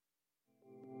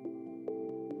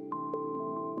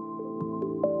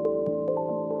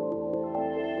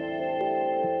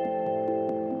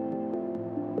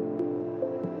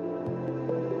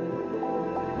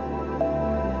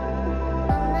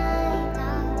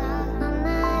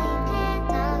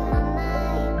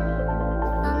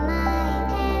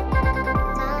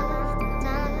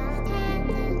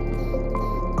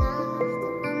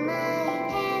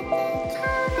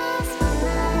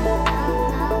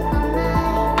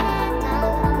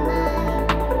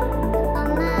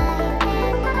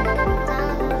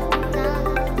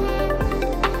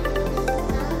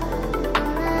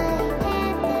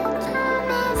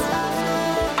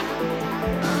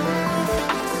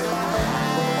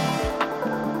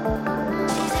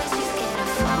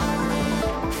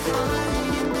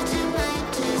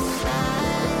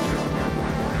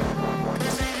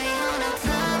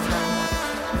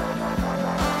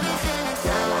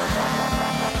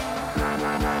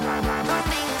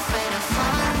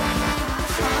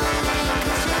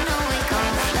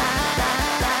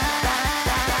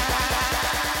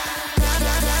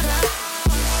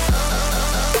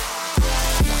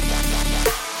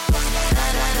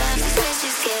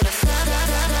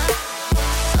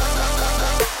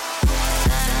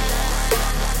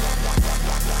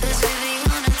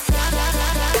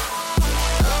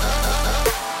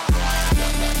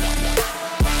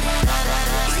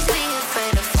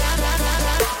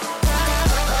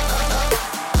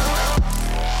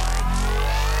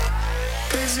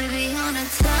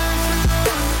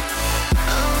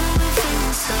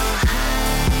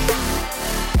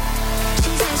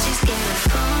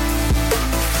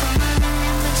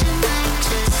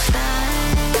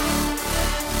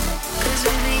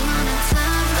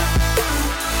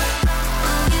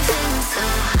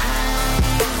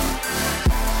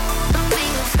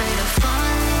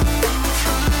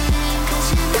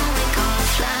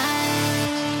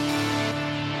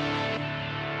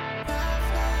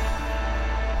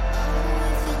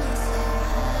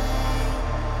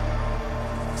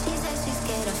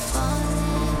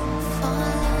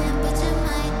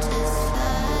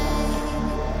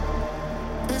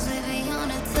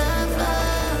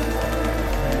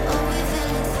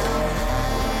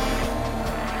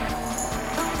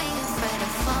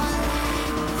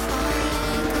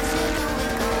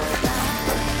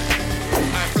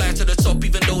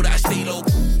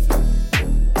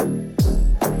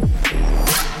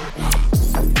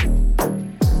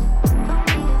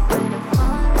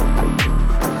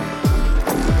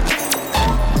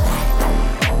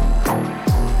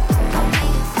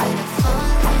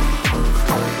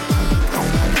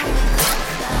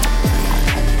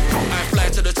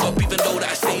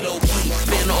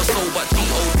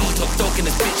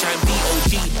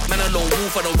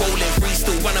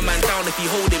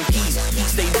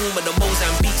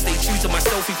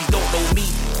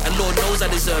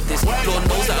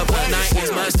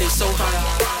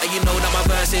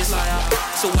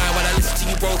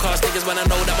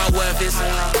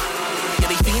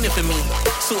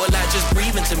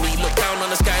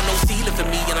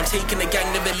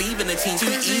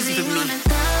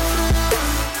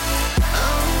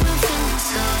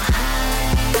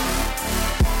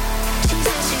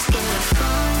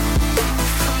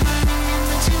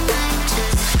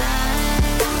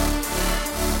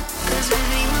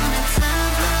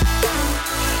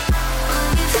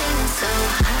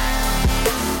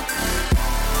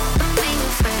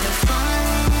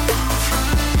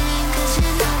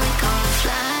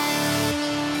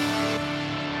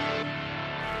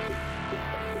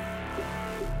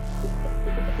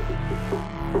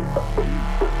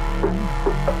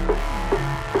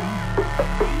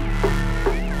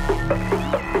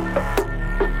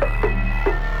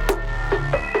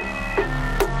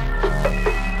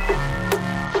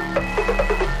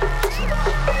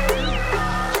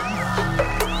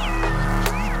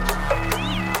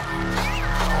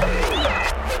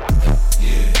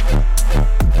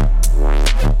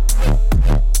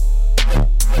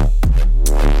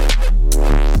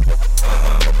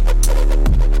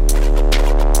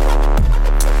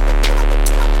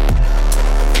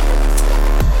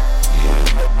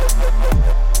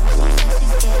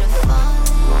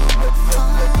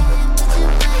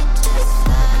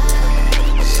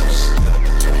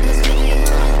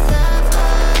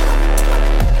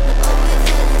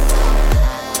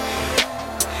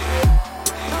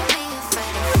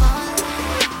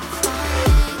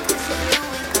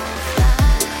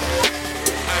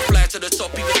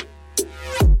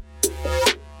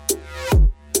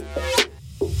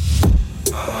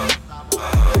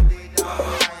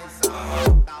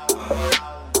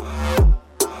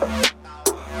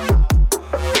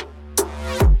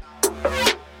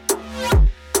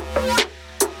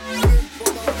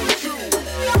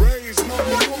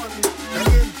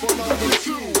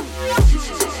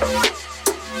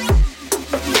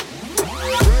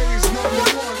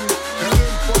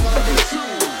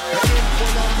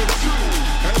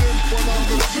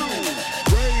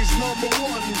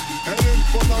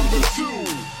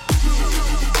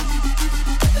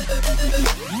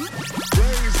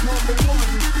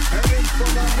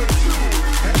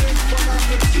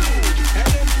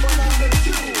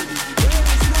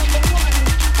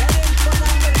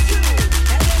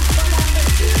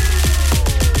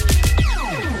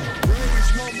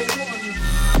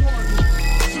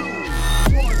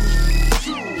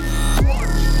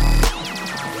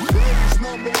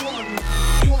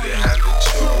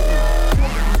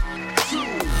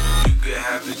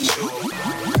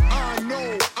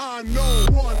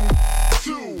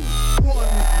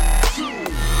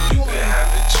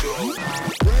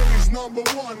number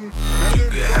one. You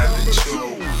can have it your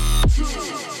way.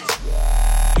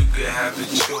 You can have it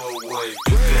your way.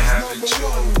 You can have it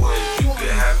your way. You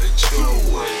can have it your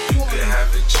way. You can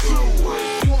have it your way.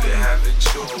 You can have it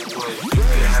your way. You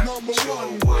can have it your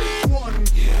way.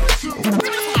 Yeah.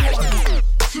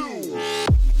 Two.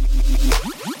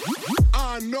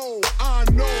 I know.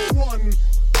 1,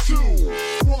 2,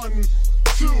 1,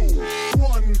 2,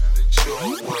 1. Your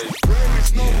way. Ladies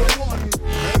number one,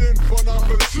 heading for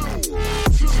number 2.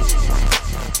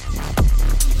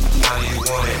 How you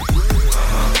want it?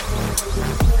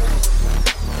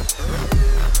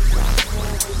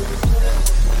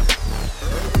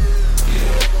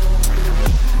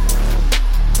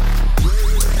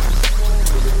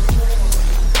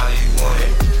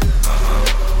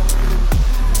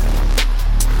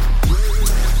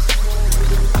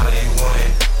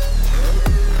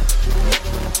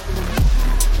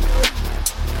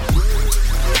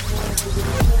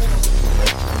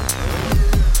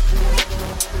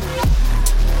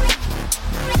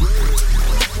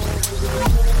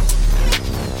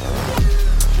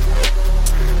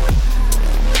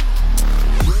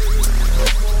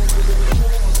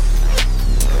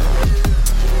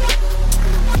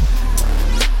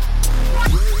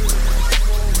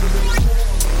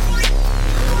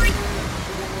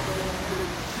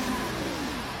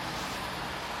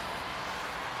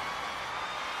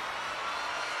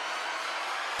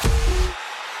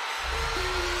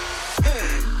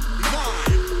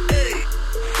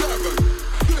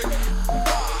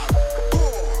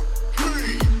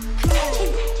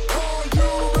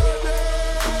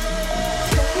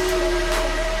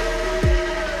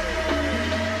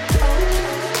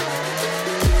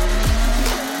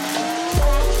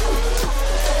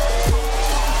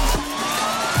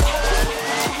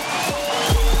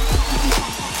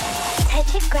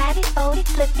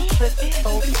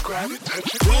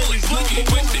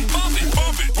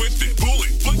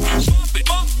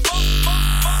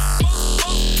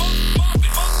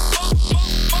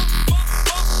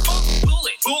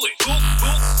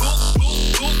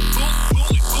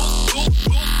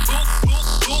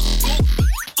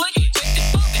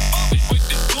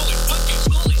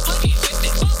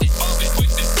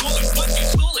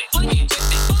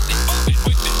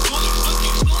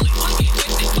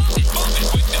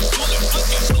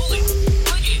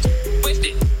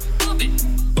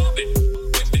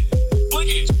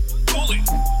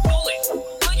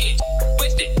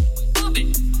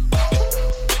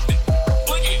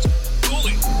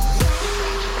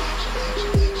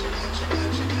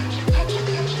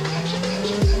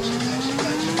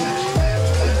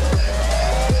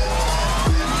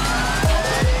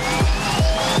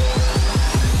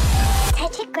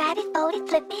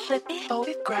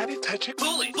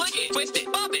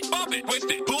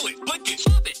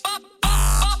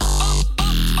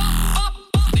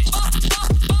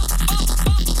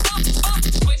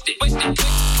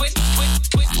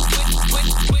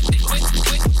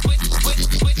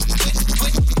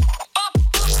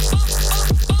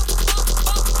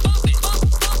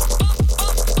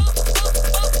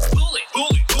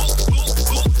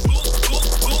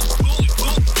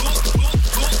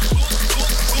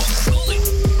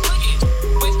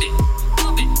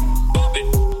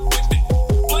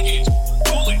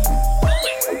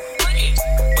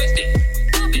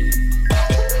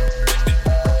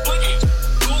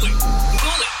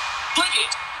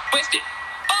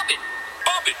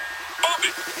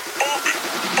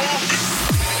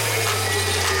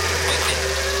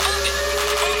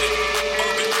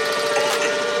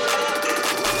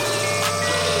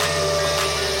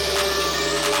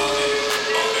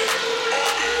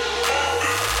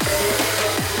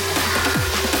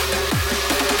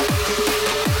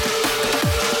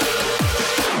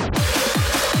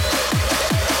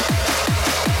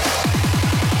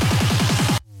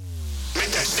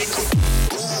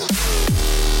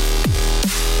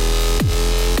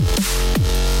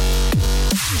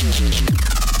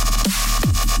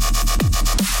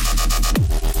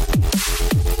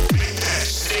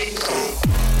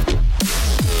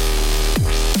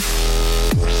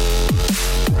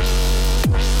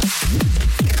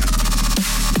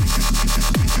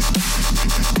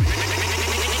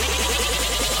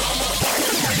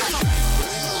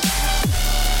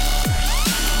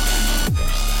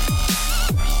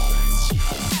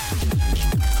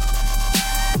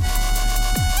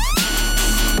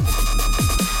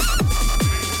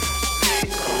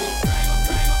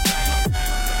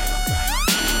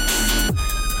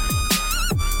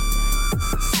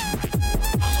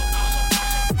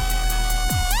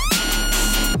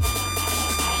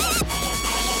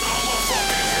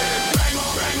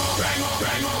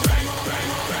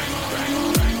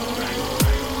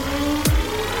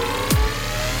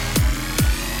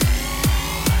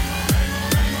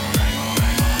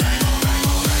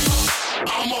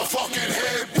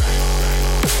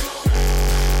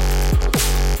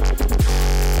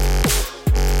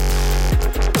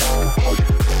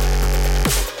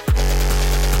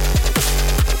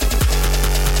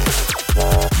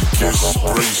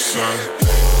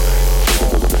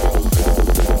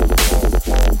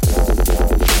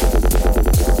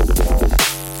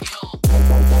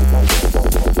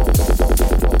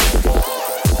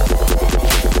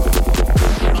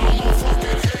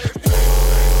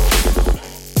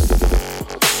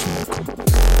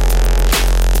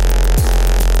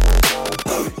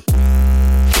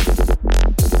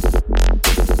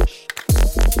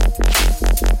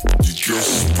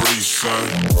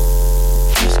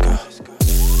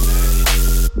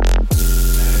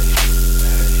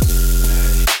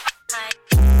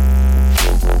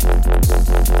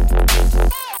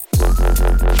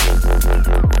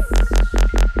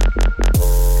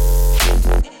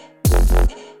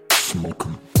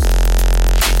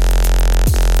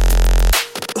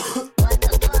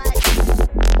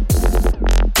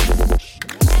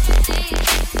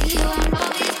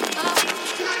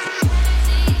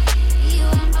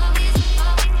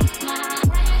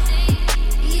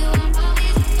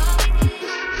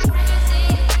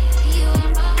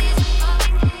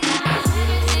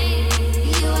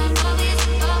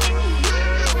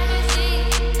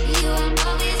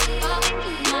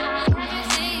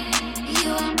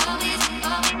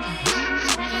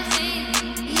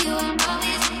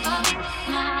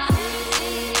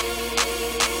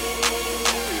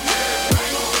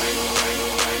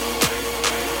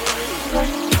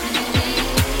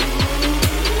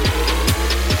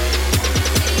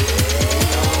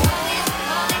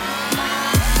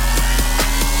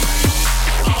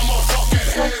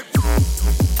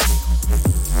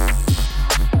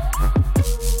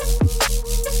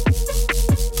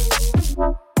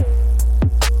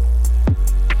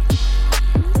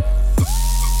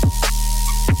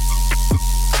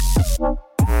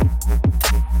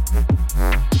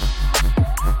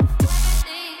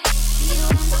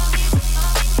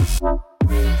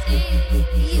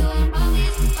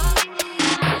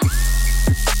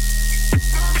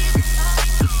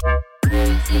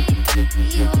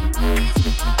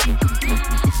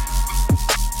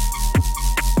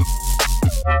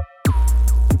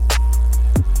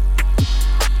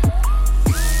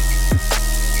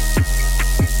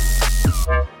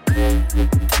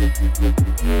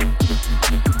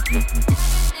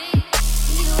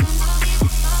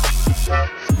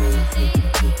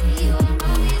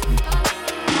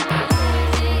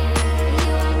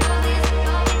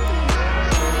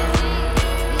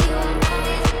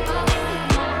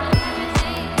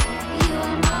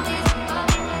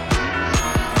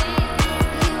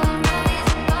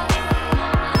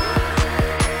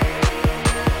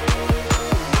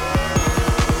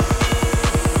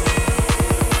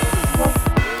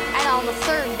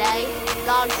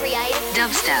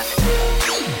 Dubstep.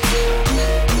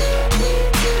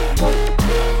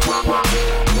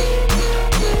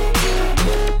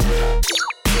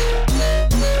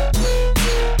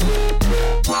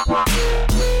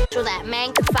 So that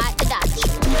man can fight the Dutch.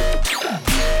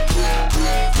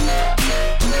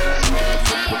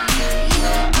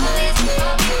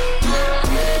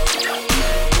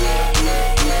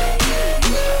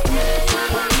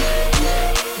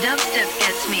 Dubstep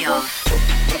gets me off.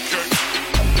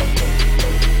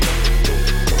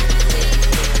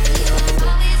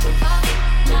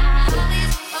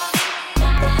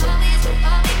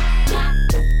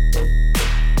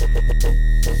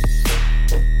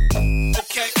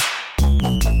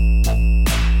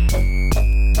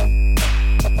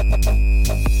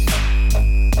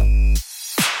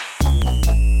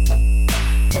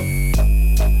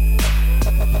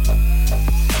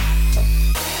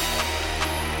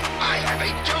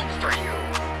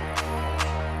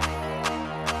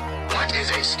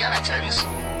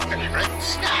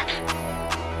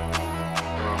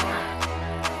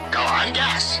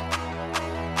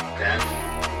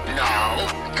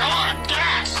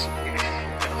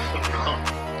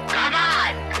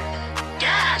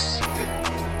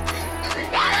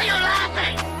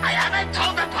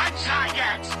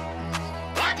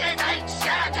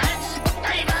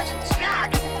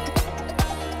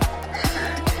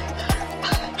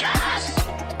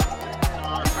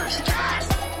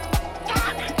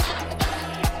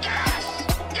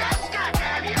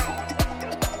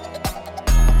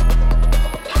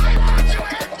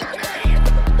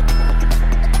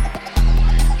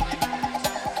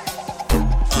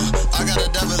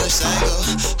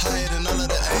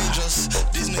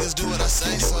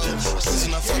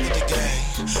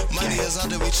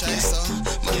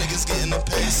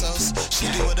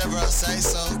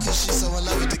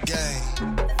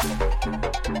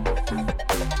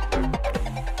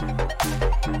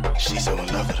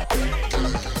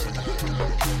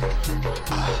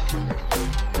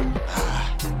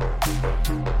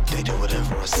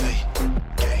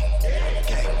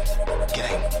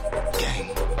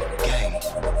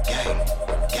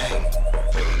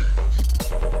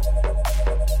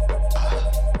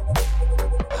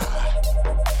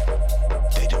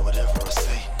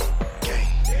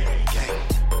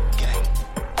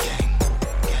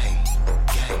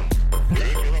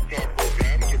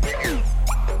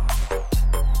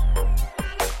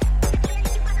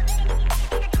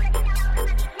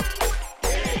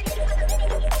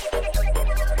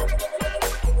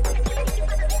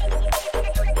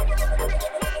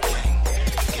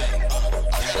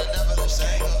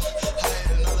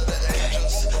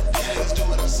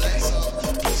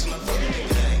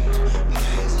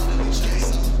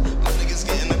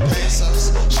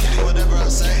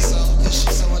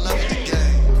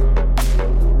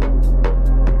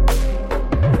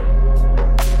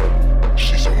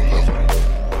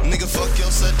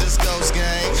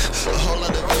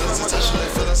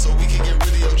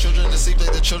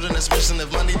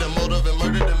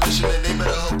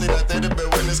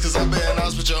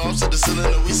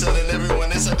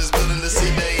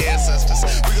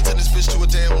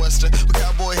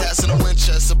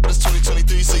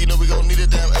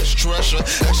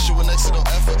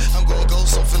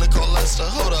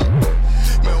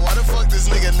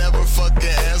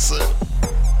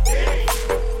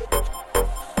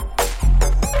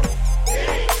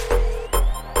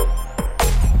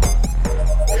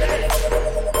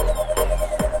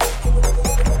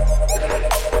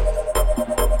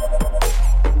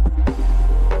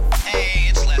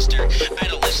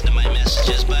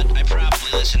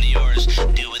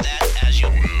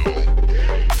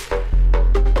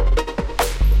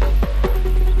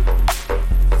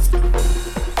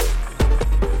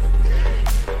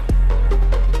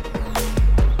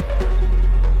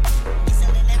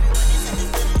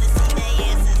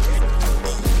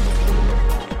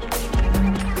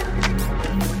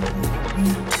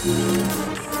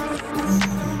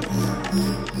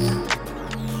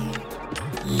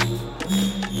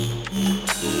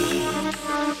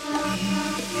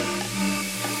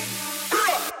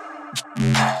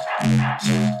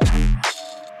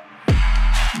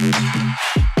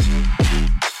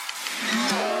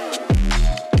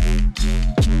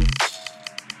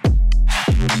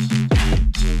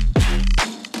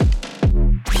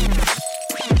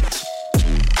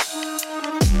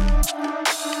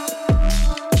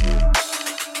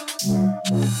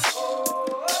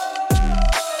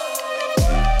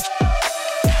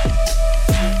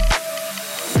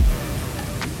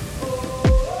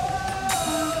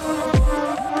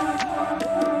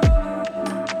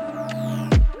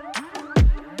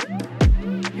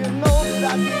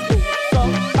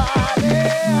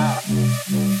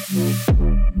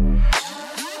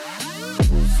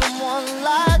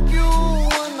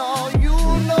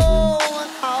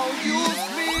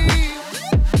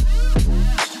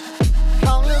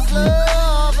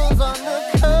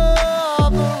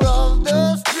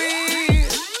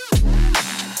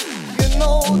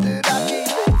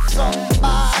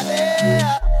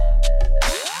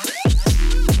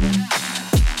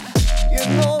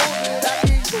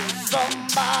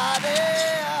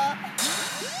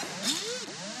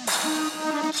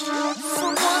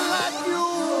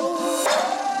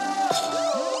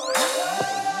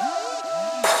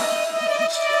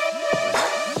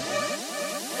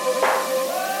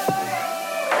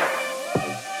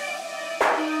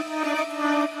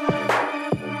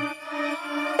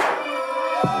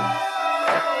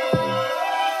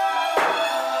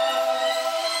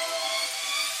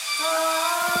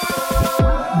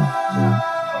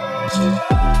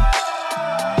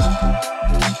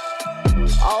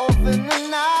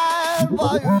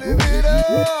 while you live it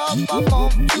up, I'm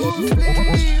off to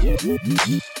sleep.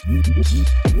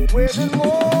 Waiting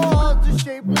more to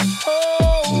shape the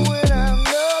poet and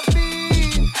the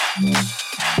beat.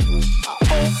 I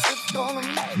hope it's gonna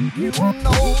make you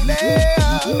notice.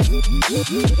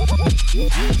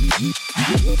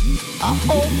 I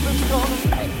hope it's gonna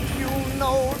make you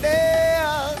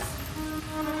notice.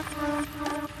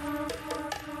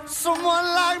 Someone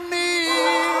like me.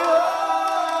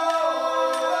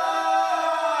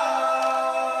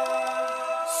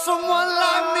 Someone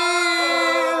like me.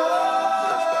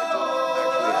 Perspective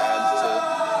actually adds to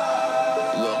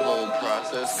the whole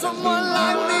process. Someone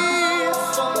like me.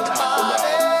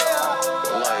 Somebody.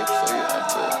 Life, so you have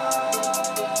to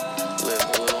live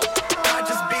a little. I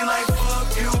just be like, fuck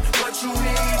you, what you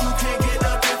need, you can't get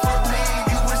nothing from me.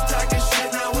 You was talking shit,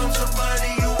 now I'm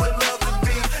somebody you would love to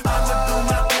be. I'ma do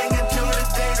my thing until the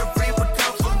day the reaper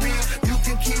come for me. You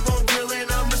can keep on drilling,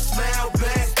 I'ma smile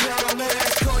back.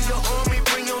 Call your army,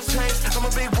 bring your tanks. I'm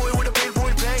a big boy with a big boy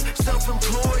bank.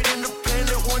 Self-employed,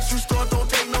 independent, once you start, don't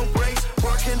take no breaks.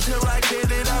 Work until I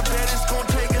get it, I bet it's gonna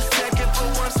take a second. But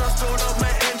once I start up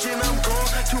my engine, I'm gone.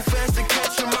 Too fast to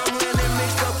catch him, I'm landing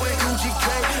mixed up with UGK.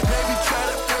 Maybe try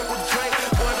to fuck with Drake,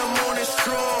 but I'm on it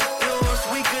strong. Yours,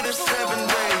 weaker than 7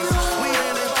 days. We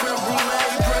in a creme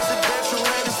brulee, presidential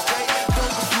head of state.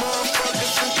 Don't this motherfucker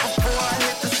shoot before I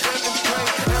hit the 7th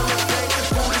grade. Elevate,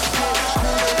 who the shit,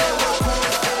 cooler than what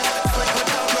coolest is. Slick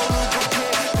without no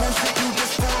lubricant, bullshit you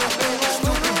just full of it.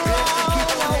 Stupid bitch,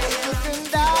 keep on hating. Looking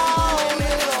down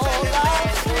at all I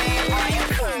see. You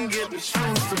couldn't get the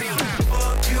shoes to be.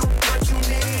 Fuck you, what you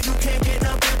need, you can't get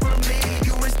nothing from me.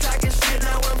 You was talking shit,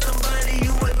 now I'm somebody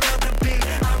you would love to be.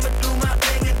 I'ma do my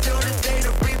thing until the day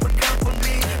the reaper come for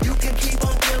me. You can keep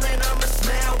on feeling, I'ma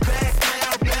smile back,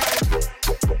 smile back.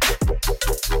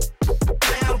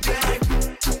 Smile back.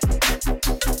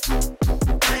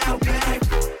 Smile back.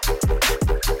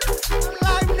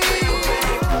 Like me.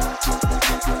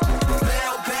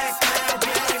 Smile back, smile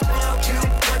back. Fuck you,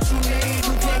 what you need,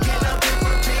 you can't get nothing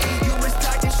from me. You was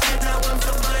talking shit, now I'm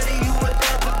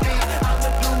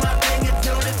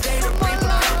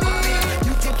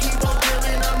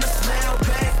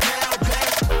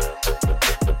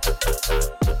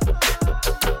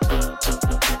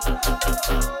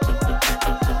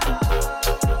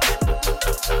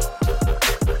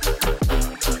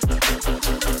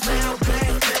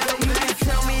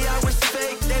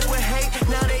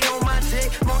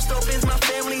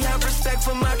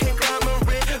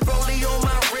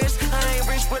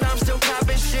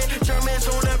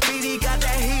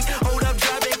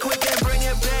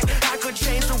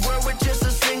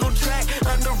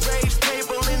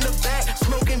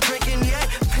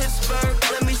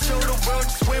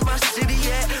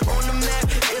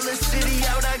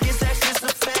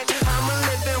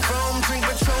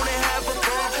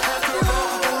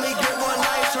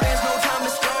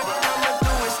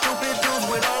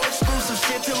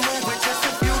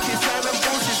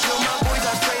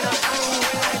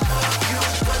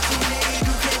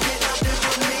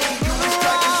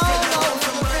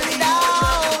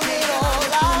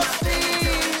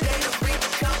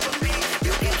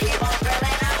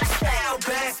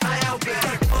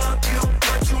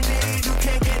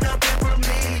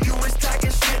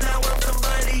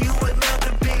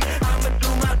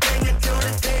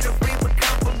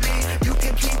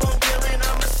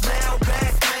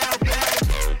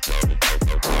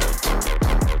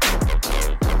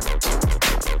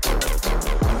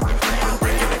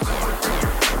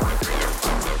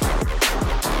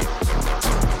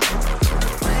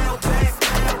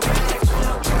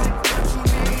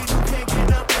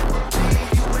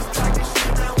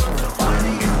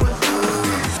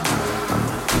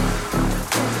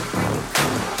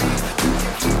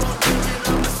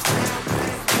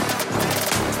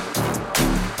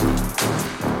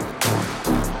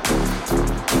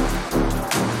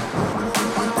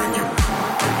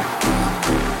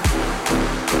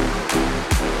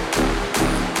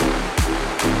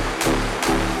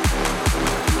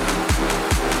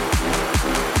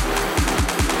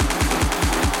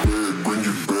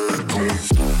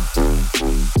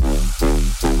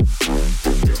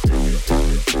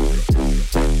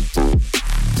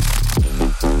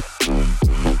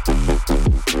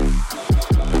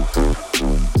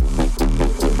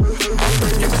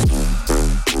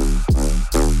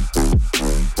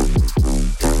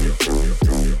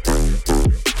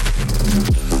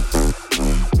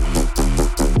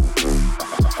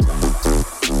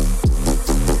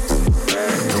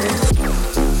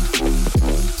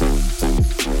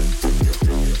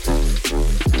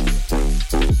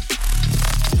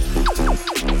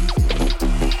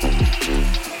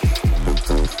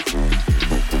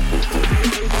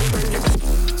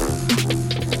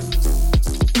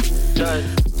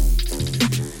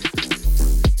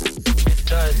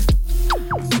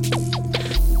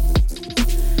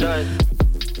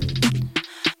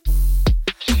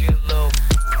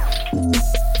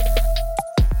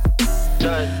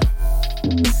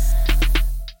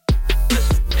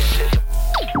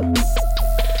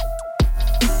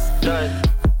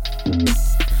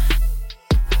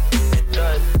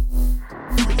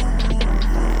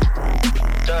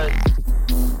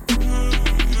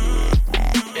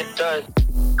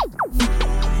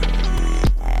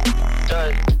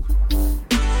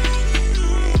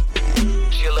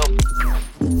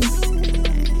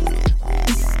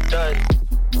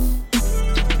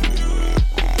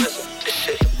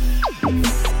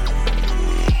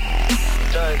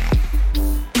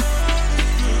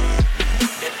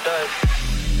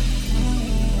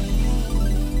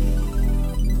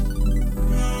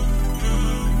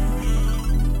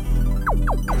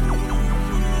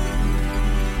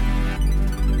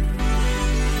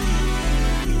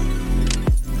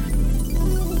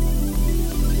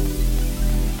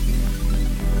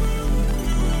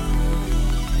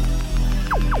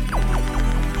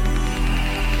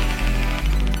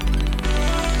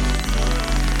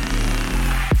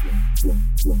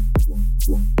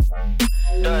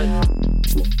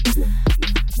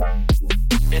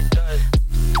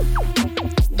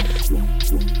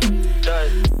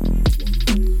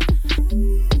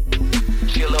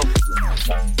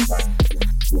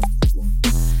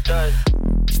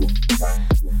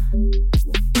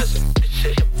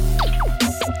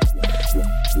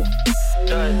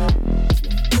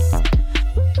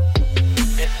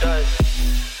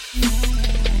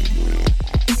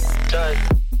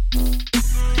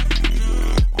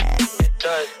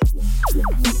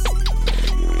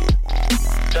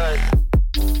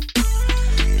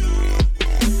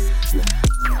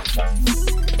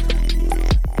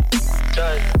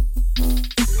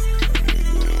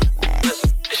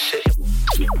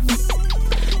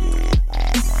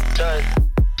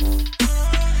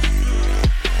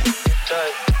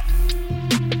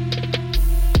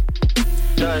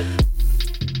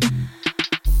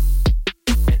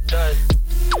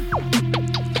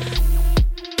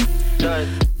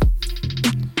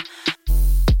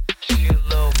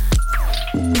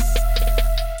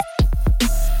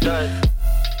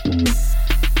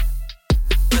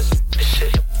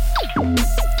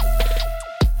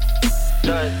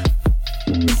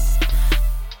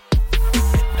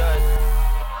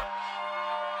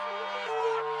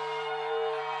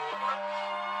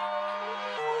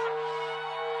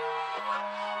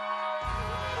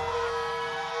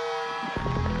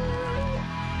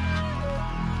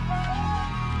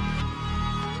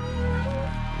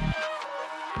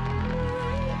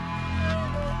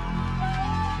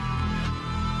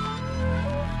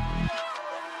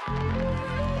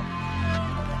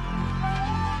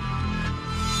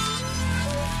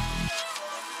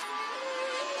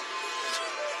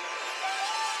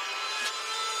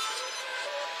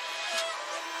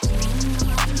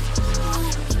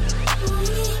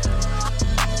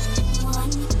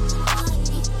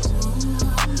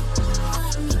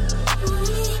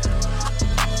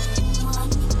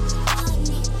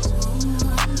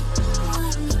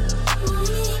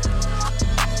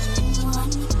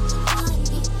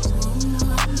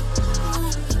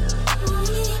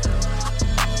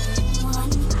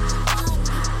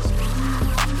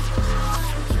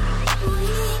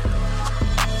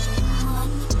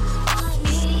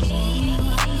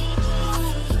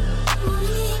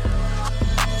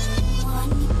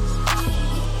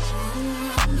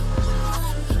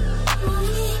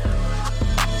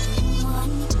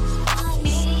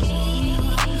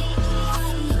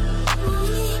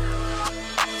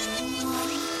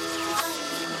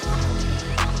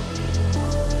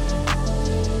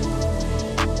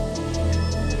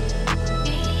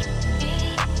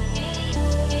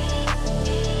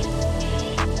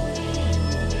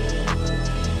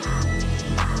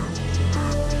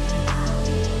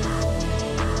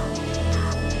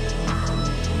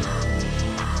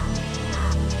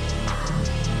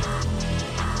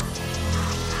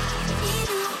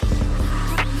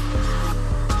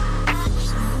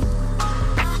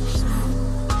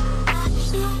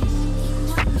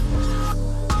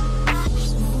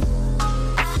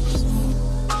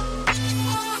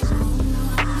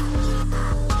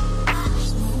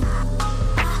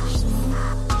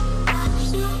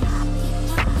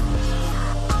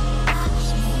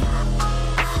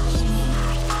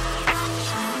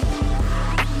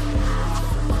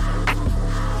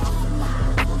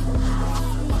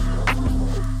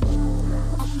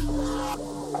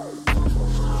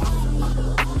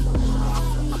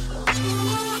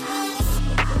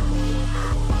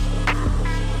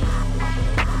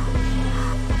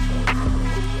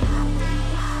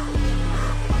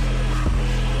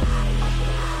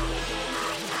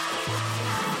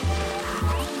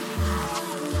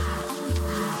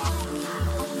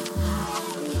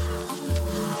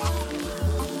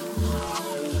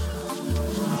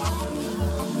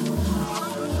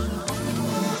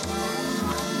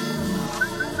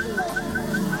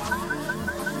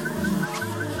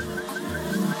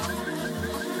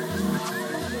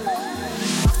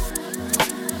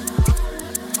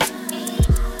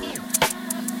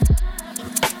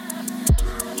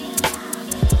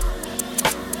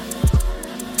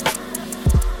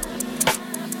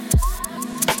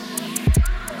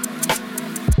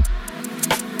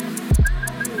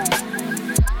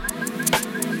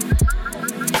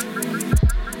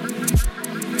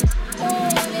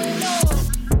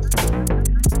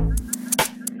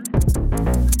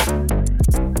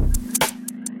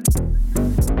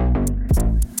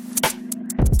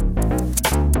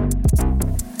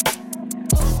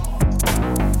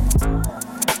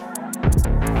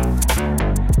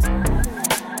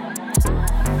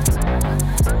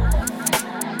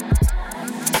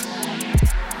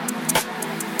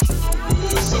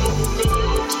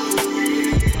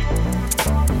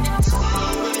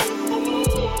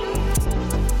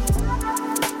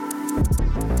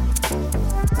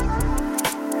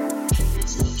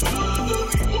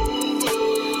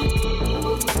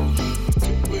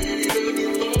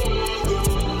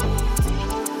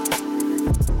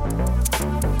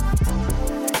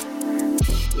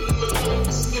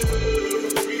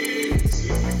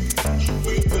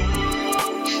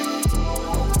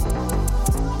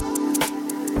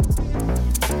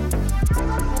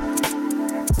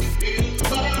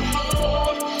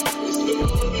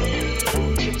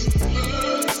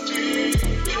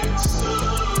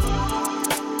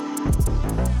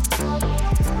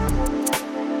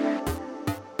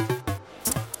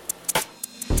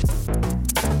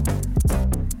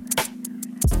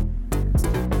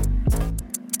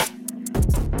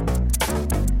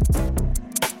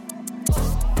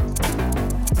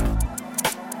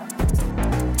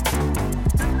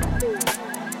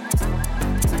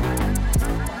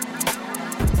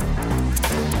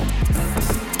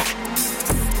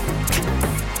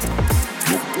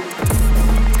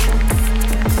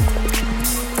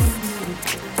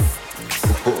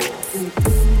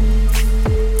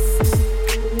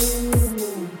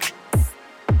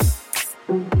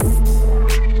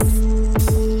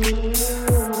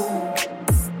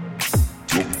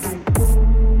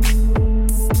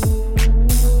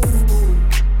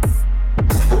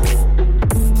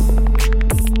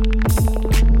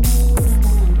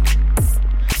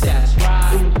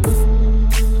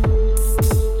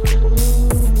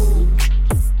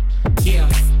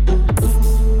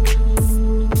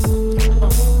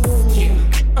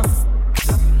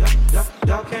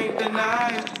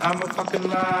deny it. I'm a fucking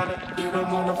liar. You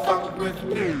don't wanna fuck with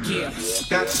me. Yeah.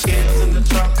 Got skins in the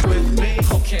trunk with me.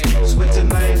 Okay. Switching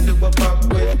lanes to a fuck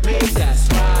with me. That's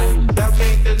right. Y'all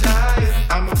can't deny it.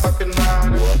 I'm a fucking liar.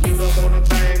 You don't wanna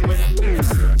bang with me.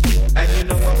 And you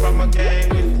know I'm from a gang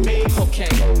with me.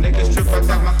 Okay. Niggas trip, I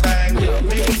got my thing with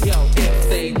me. Yo, if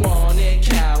they want it,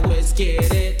 cowards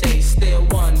get it. They still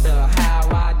wonder how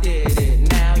I did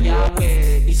it. Now y'all with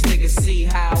it. These niggas see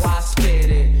how I spit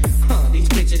it. These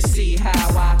bitches see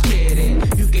how I get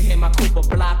it. You can hear my Cooper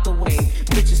block away.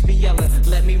 Bitches be yelling,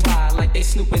 let me ride like they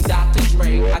snooping Dr.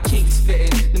 Dre. I keep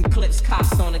spitting, them clips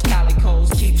cocked on the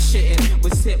calicos. Keep shitting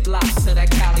with zip blocks to that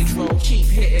Cali dro. Keep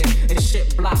hitting and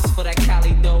shit blocks for that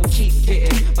Cali dough. Keep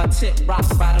getting my tip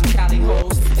rocks by them Cali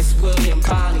hoes. It's William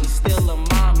Bonnie, still them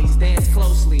mommies. Dance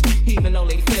closely, even though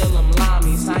they feel them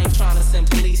limeys. I ain't trying to send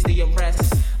police to your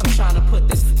arrest. I'm trying to put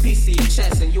this piece to your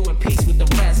chest and you in peace with the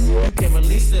rest. You can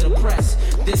release to the press.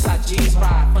 This how G's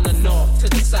ride from the north to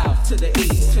the south to the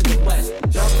east to the west.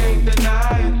 Y'all can't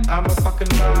deny it. I'm a fucking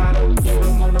liar. You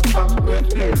don't wanna fuck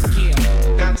with me.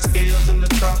 Yeah. Got skills in the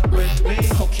trunk with me.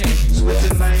 Okay.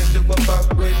 Switching lanes to a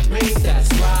fuck with me.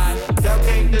 That's right. Y'all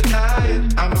can't deny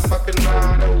it. I'm a fucking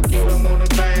liar. You don't wanna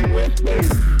bang with me.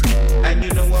 And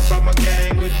you know I'm from a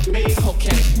gang with me.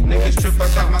 Okay. Niggas trip, I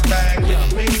got my thing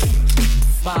with me.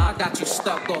 I got you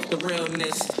stuck off the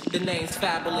realness. The name's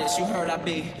fabulous. You heard I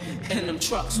be in them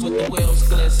trucks with the wheels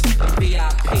gliss.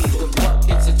 VIP with what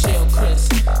gets a jail Chris.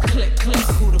 Click, click,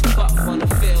 who the fuck wanna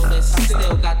feel this? I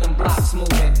still got them blocks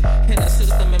moving. Hit a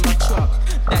system in my truck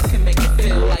that can make it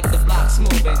feel like the blocks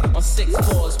moving. On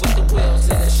 6-4s with the wheels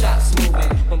and the shots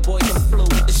moving. When boy them flew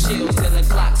with the shields and the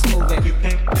Glocks moving. You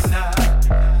can't deny.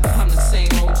 I'm the same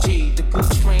OG. The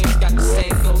Gucci frames got the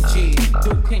same OG.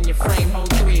 Duke in your frame,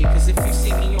 hold 3. Cause if you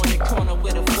see me on your corner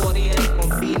with a 40, it ain't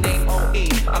gon' be named OE.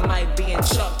 I might be in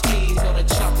Chuck T's or the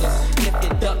Chuckers. And if you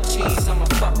duck cheese, I'ma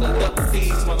fucking duck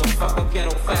these. Motherfucker,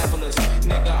 ghetto fabulous.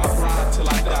 Nigga, I ride till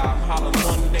I die. Holla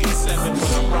 187 when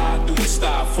I ride through the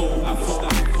style, fool.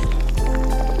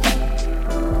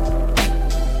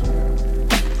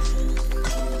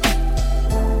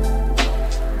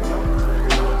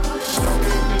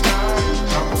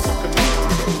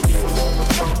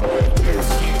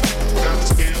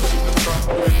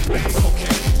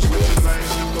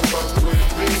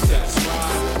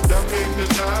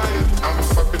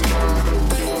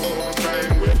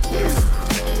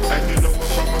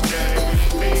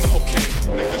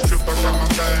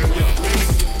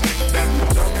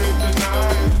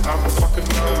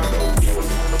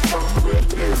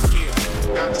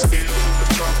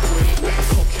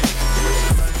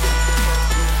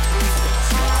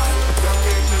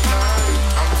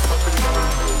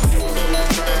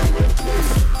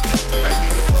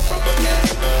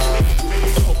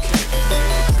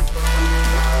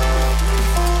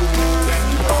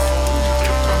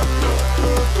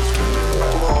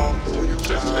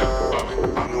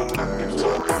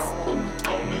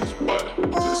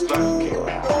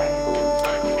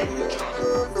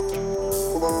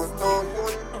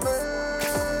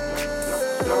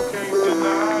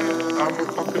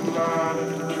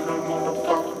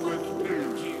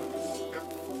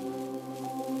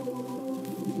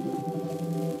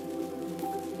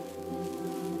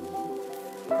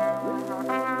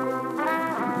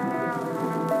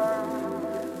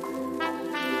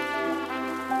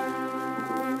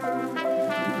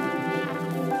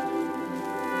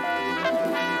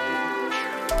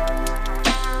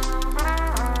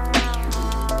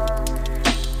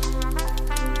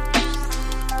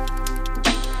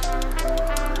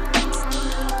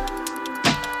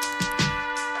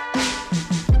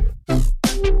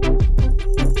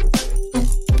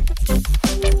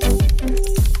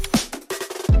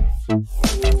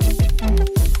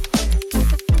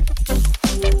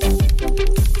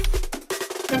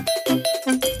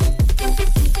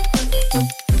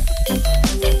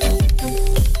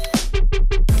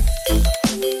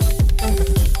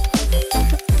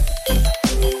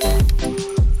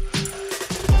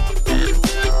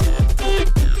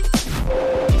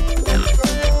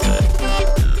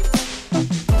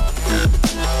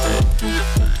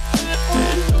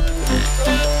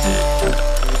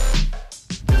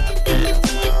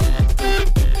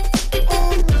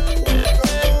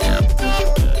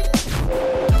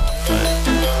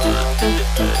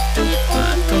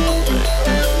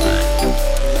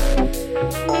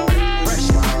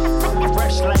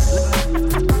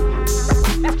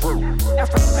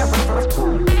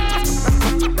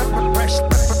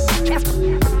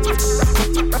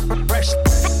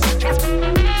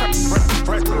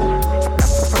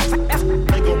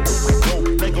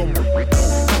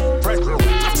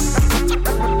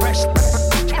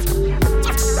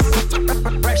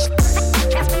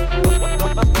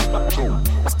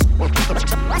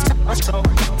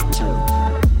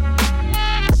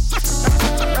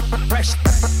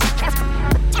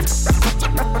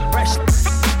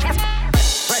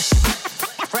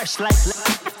 Fresh like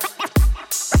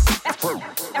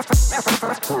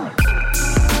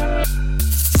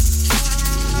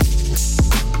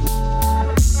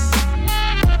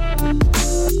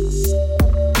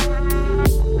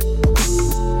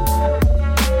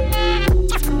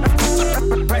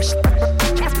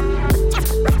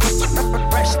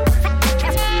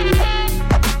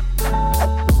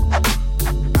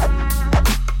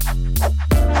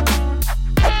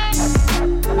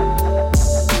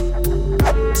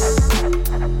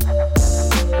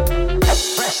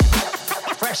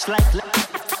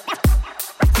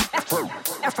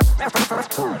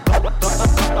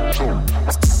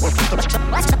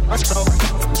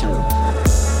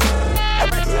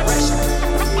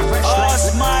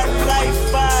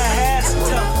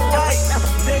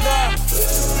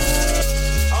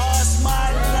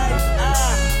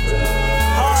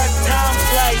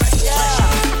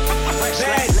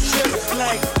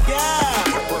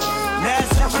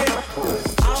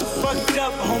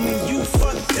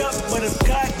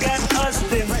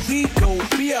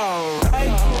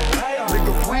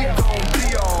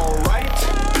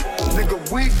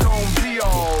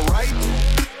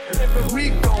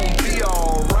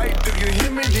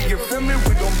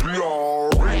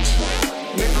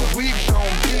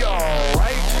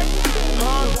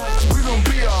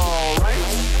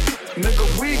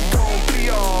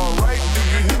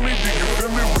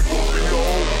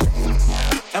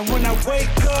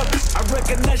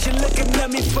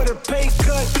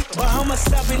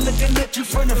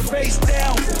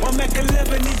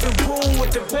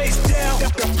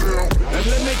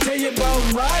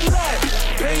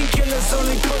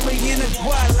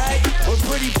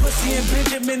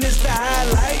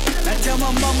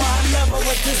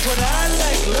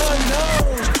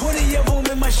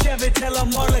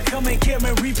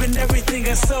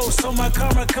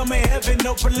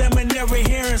preliminary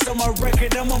hearings on my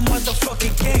record. I'm a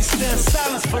motherfucking gangster.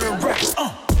 Silence for the record.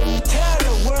 Tell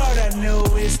the world I know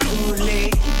it's too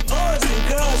late. Boys and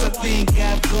girls, I think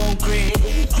I've gone great.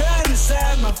 Burn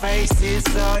inside my face this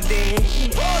all day.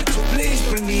 Won't you please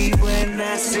bring me when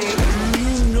I say,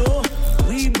 you know,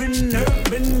 we've been hurt,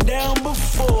 been down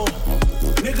before.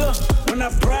 Nigga, when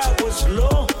our pride was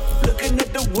low, looking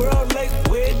at the world like,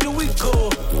 where do we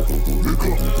go?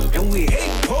 Nigga, and we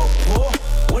hate poor.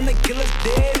 Wanna kill us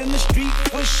dead in the street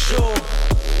for sure.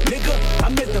 Nigga,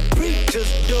 I'm at the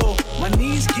preacher's door. My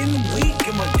knees getting weak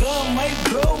and my gun might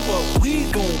blow, but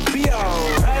we gon' be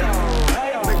alright.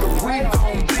 Nigga, we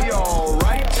gon' be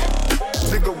alright.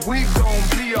 Nigga, we gon'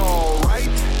 be alright.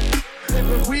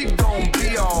 Nigga, we gon'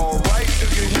 be alright.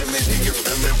 If you hear me, then you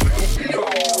feel me, we gon' be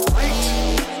alright.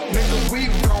 Nigga, we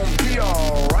gon' be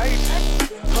alright.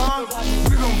 Huh?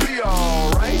 We gon' be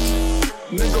alright.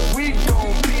 Nigga, we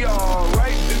gon' be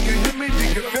alright. If you hear me,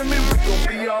 then you feel me, we gon'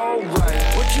 be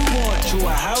alright. What you want? You a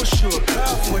house, you a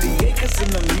car, 40 acres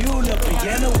and a mule, a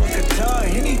piano, a guitar,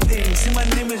 anything. See, my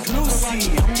name is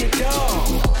Lucy, I'm your dog.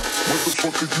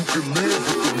 Motherfucker, you can live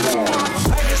with the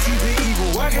law. I can see the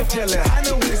evil, I can tell it, I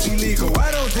know it's illegal.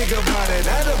 I don't think about it,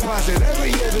 I deposit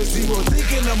every other zero.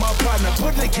 Thinking of my partner,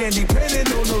 put the candy,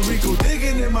 penning on the Rico.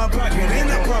 Digging in my pocket,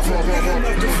 and I profit, big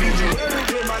enough to feed you. Every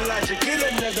day my logic, get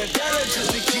another dollar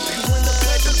just to keep you in the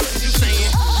bed. That's what you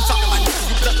saying. You talking about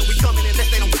niggas, you ducking, we coming unless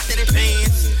they don't got that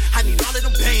advance. I need all of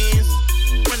them bands.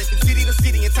 Running from city to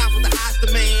city in time for the highest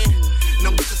demand. No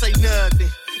bitches say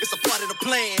nothing, it's a part of the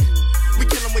plan. We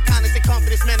kill them with kindness and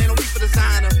confidence, man, they don't need for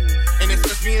designer. And it's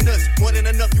just being us, more than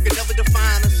enough, you can never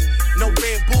define us. No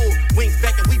Red Bull, wings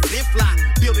back and we been fly.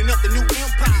 Building up the new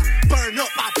empire, burn up,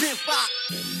 I been fly.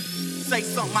 Say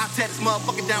something, I'll tear this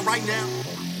motherfucker down right now.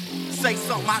 Say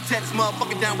something, I'll tear this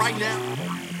motherfucker down right now.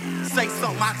 Say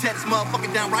something, I'll tear this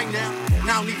motherfucker down right now.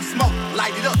 Now I don't need to smoke,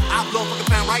 light it up, I'll blow a fucking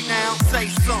pound right now. Say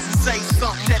something, tear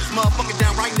this motherfucker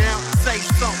down right now. Say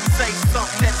something, tear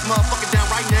this motherfucker down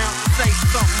right now. Say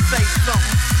something,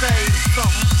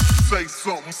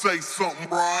 say something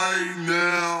right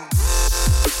now.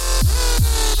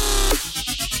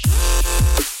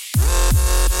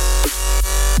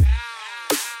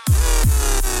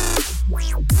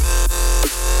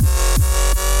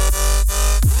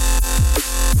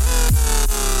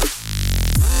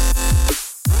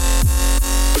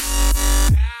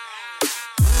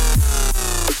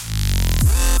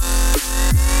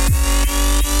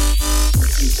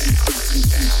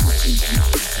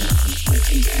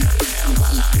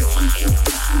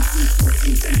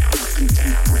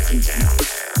 Breaking down.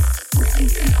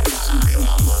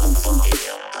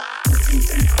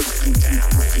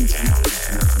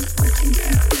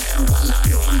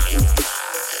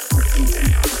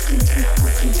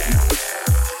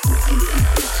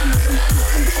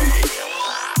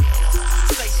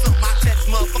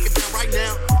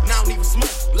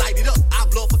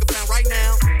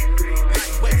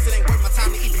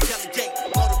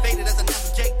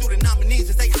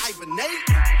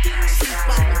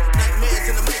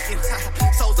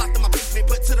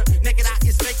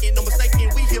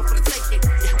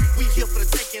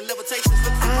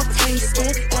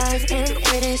 good and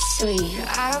it is sweet.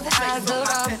 I've had the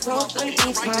rough road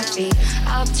beneath my feet.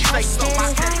 I've trusted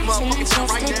lies and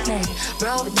trusted men.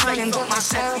 Broke down and put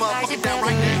myself back together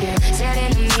again. Sat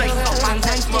in the mirror and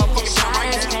punched at the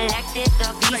shadows. Collected the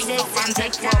pieces and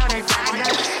picked out a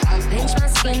dagger. I pinched my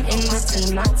skin in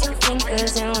between my two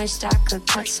fingers and wished I could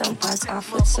cut some parts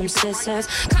off with some scissors.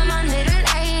 Come on, little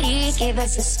lady, give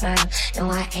us a smile. No,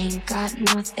 I ain't got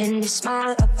nothing to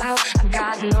smile about. I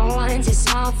got no one to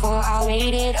smile for. I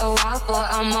waited a while for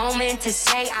a moment to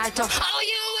say I don't owe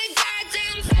you a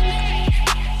goddamn thing.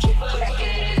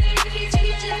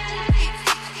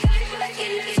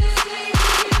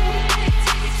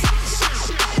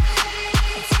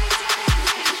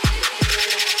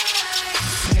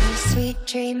 You're a sweet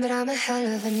dream, but I'm a hell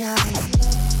of a night.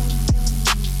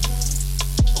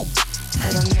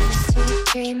 And I'm in a sweet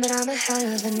dream, but I'm a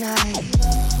hell of a night.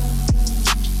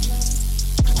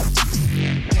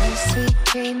 You're a sweet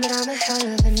dream, but I'm a hell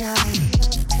of a night.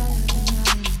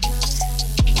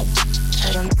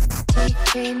 And I'm in a sweet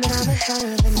dream, but I'm a hell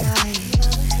of a night.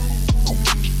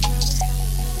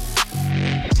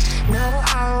 No,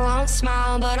 I won't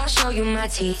smile, but I'll show you my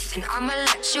teeth. And I'ma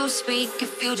let you speak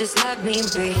if you just let me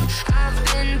breathe. I've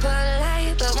been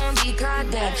polite, but won't be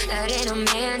caught dead. Letting a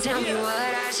man tell me what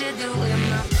I should do with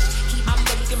my... I'm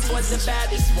looking for the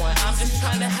baddest one. I'm just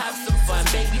trying to have some fun.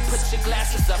 Baby, put your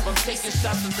glasses up. I'm taking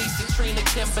shots with Lisa, Trina,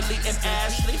 Kimberly, and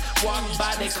Ashley. Walk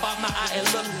by, they caught my eye and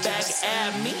look back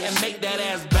at me and make that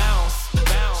ass bounce.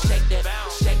 Bounce, shake that,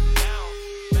 bounce, shake,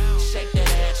 bounce, shake that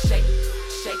ass, shake,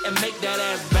 shake, and make that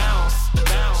ass bounce.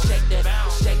 Bounce, shake that,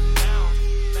 bounce, shake, bounce,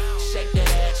 shake that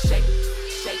ass, shake,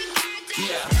 shake.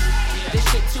 Yeah, this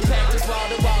shit too packed, it's wall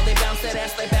to wall. They bounce that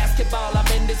ass like basketball. I'm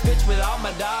in this bitch with all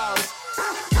my dogs.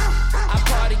 I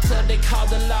party till they call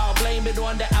the law. Blame it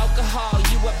on the alcohol.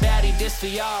 You a baddie, this for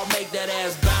y'all. Make that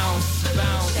ass bounce,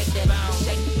 bounce, shake that, bounce,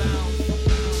 shake, bounce,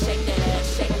 shake that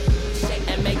ass, shake, shake,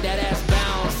 and make that ass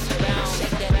bounce, bounce,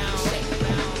 shake that, bounce, shake,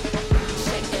 bounce,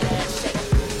 shake that ass, shake,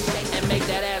 shake, and make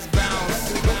that ass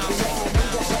bounce, bounce.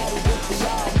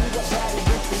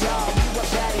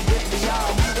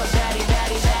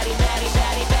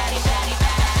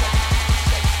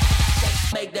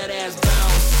 Make that ass bounce.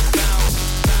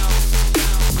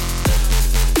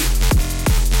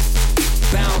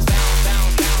 Bounce, bounce, bounce,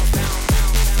 bounce, bounce, bounce,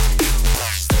 bounce.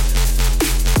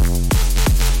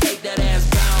 Make that ass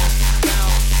bounce,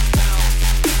 bounce,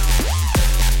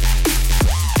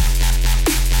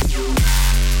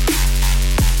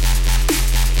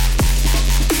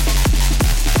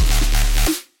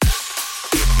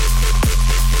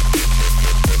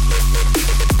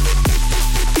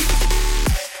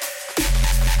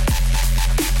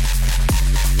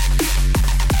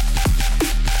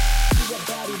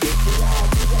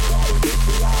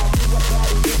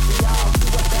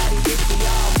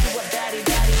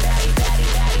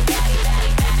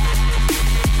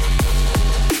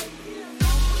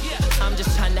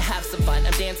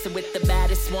 with the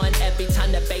baddest one. Every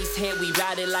time the bass hit, we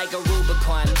ride it like a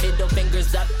Rubicon. Middle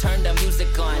fingers up, turn the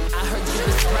music on. I heard you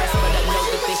was pressed, but I know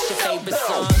that this your favorite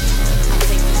song. I'm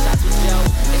taking shots with Joe,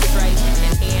 and Trey,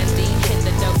 and Andy. Hit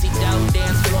the do-si-do,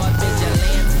 dance floor,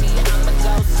 vigilante. I'ma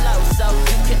go slow, so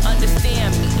you can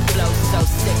understand me. Flow so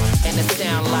sick, and it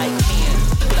sound like Ian.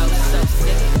 Flow so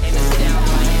sick, and it sound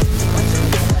like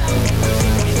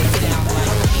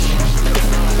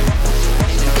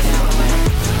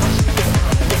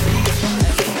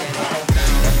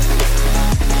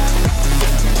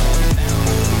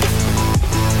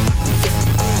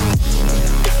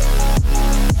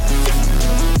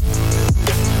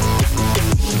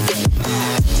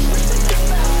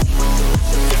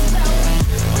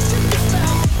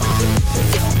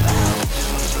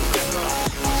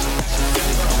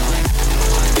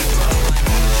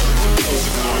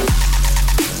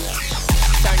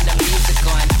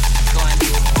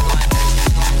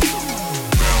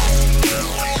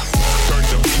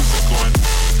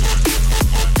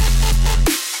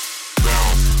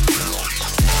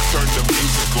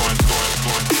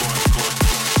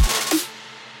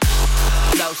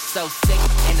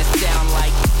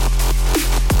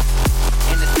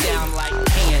and it sound like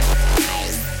Ian.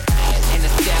 And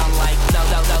it sound like so sick, and it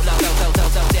sound like Ian. And it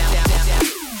sound like down.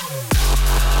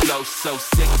 Flow so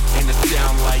sick, and it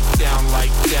sound like down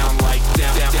like Ian.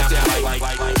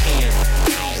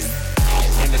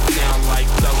 And it sound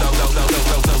like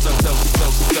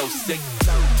so sick.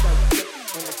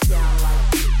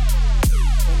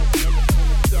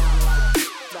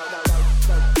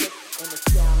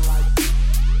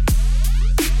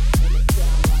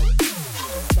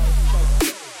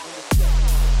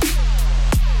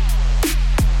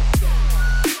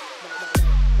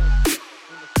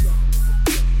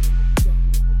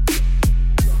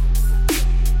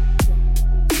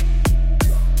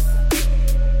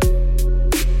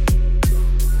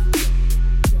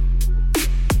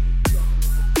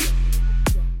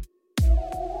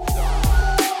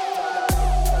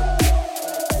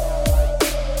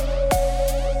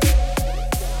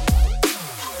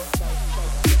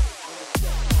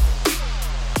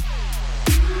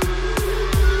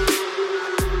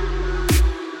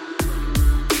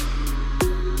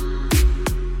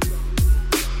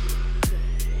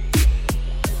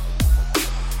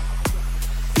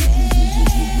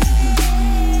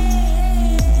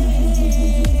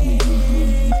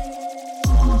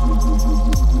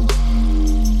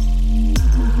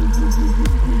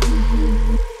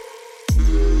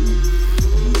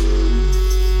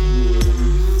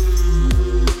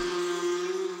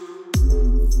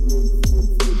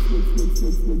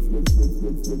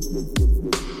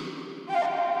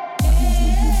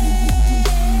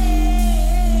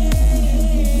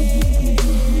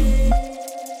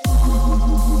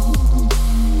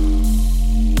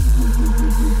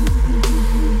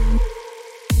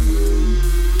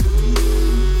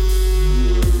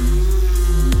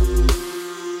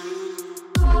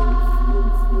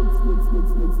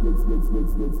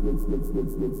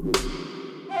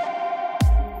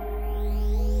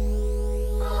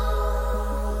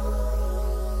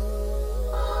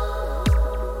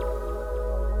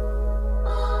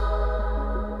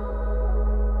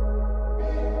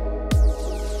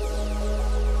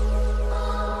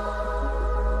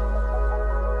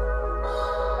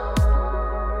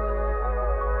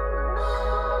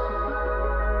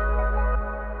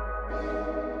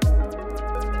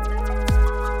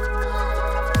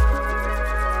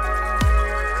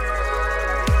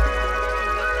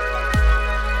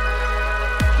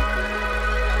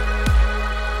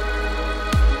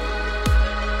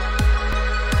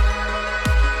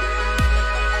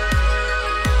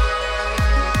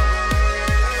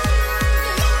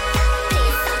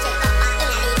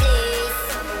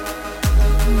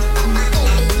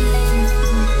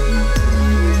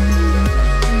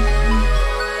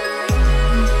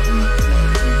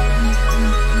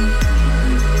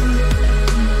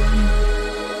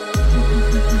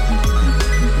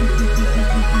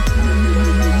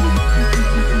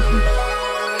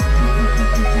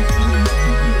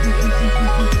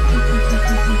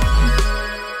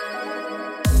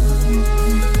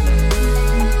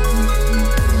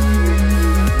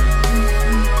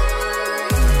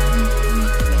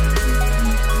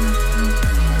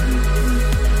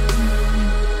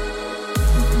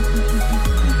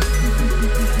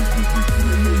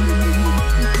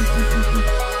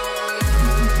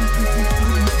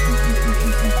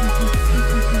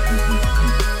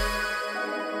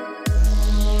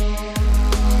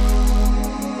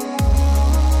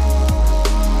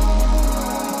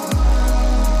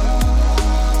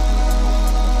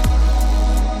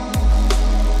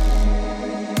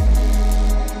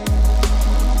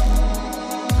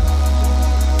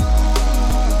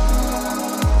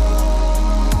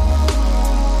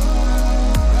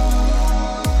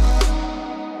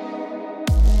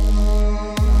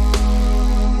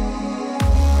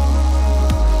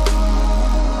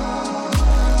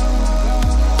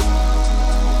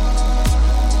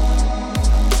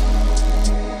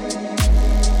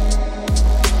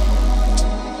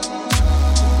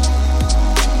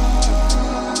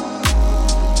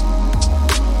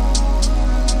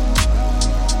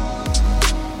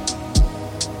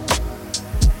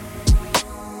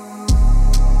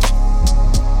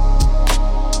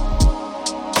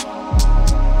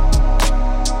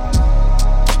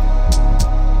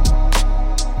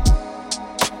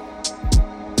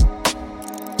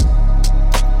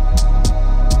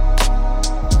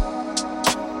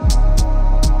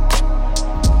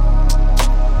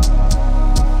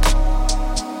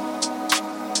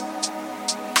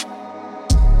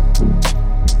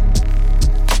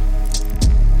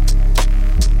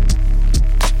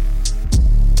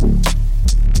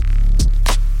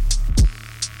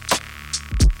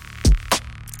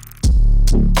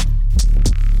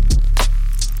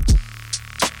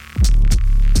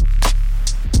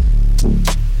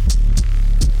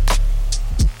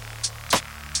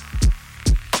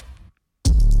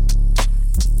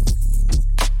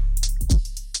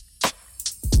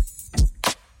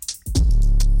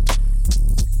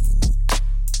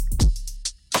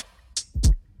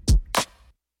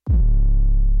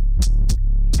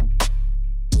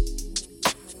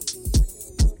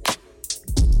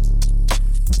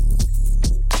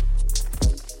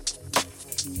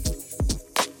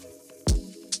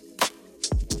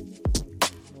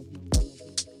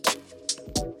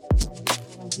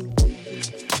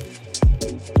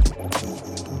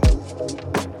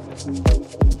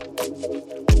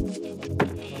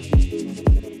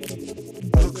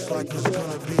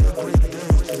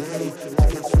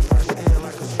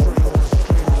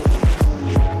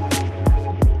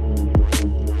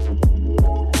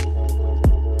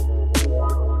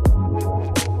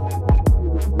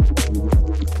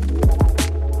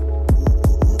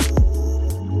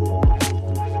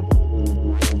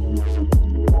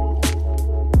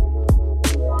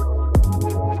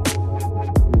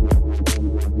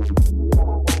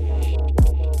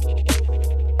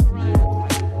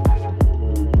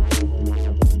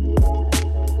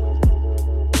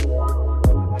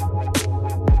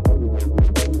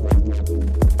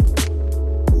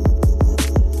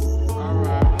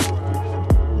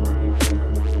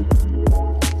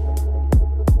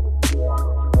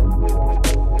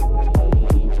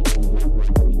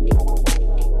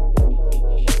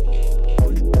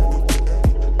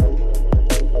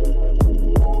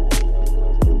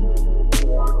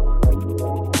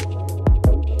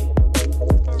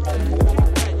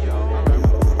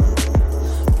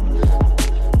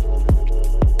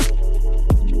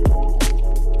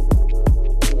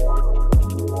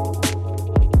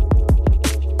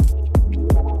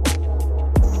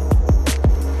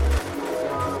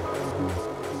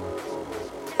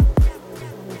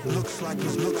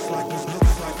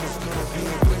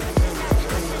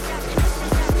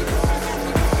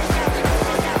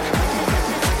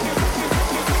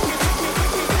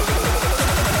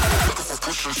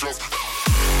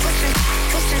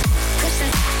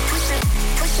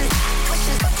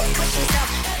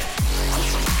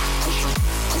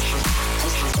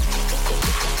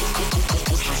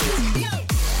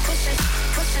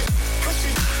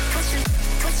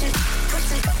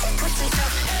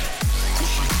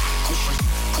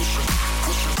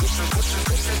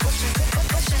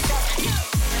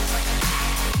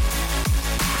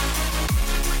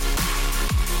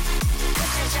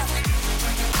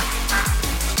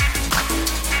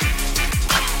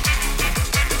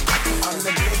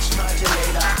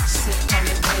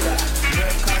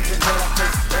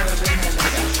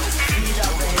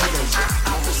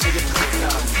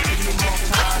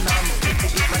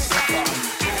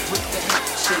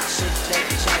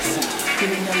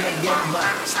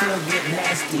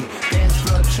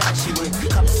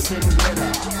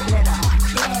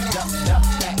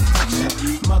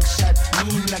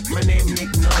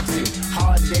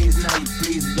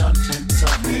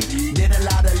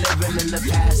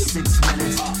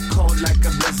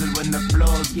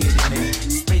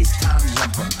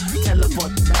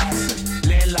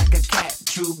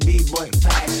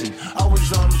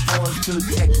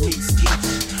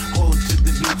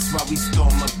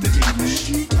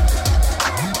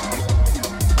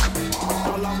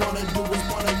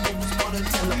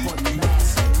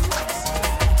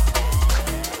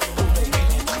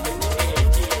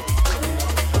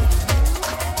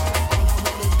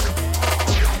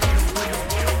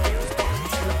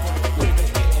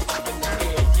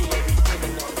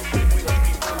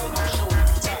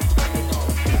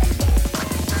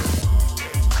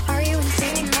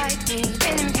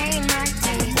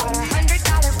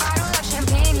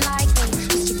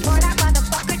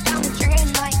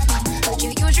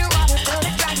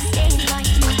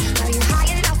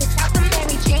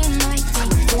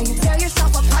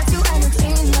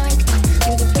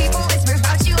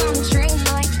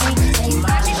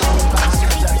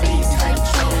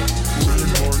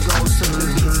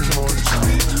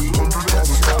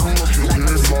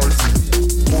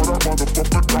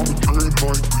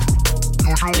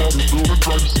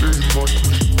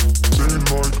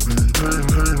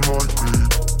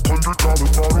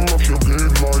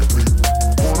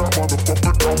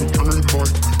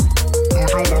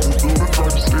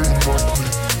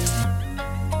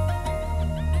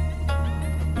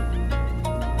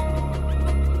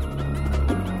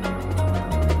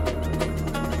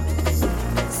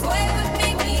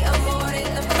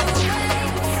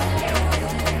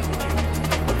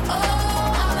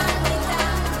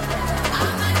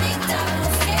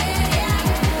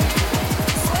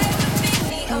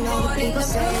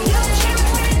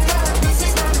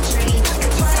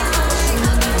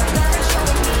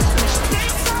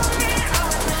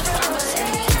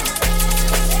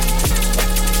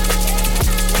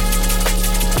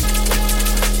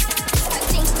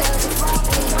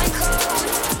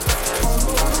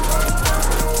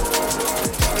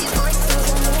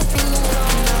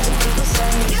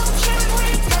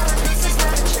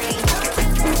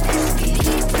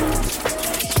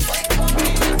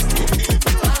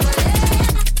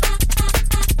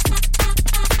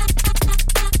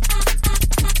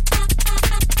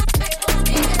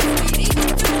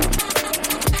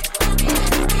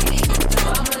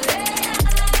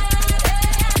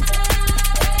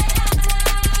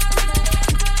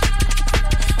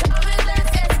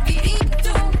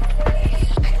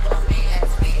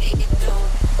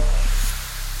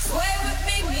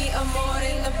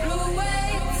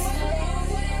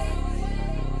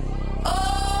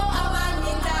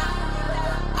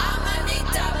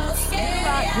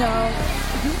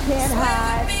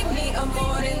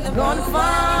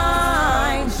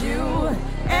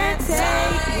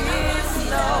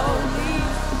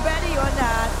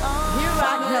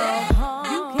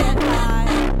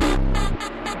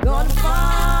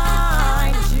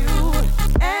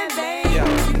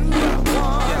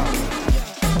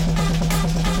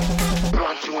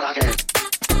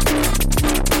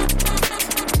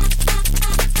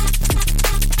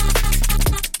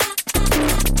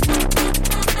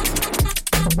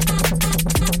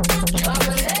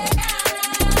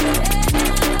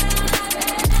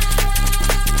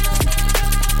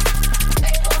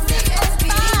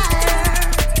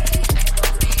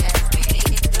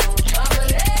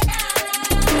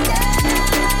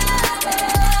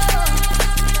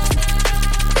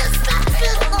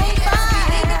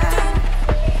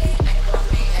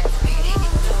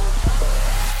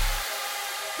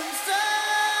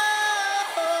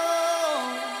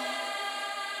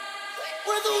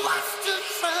 the watch to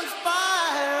transpire.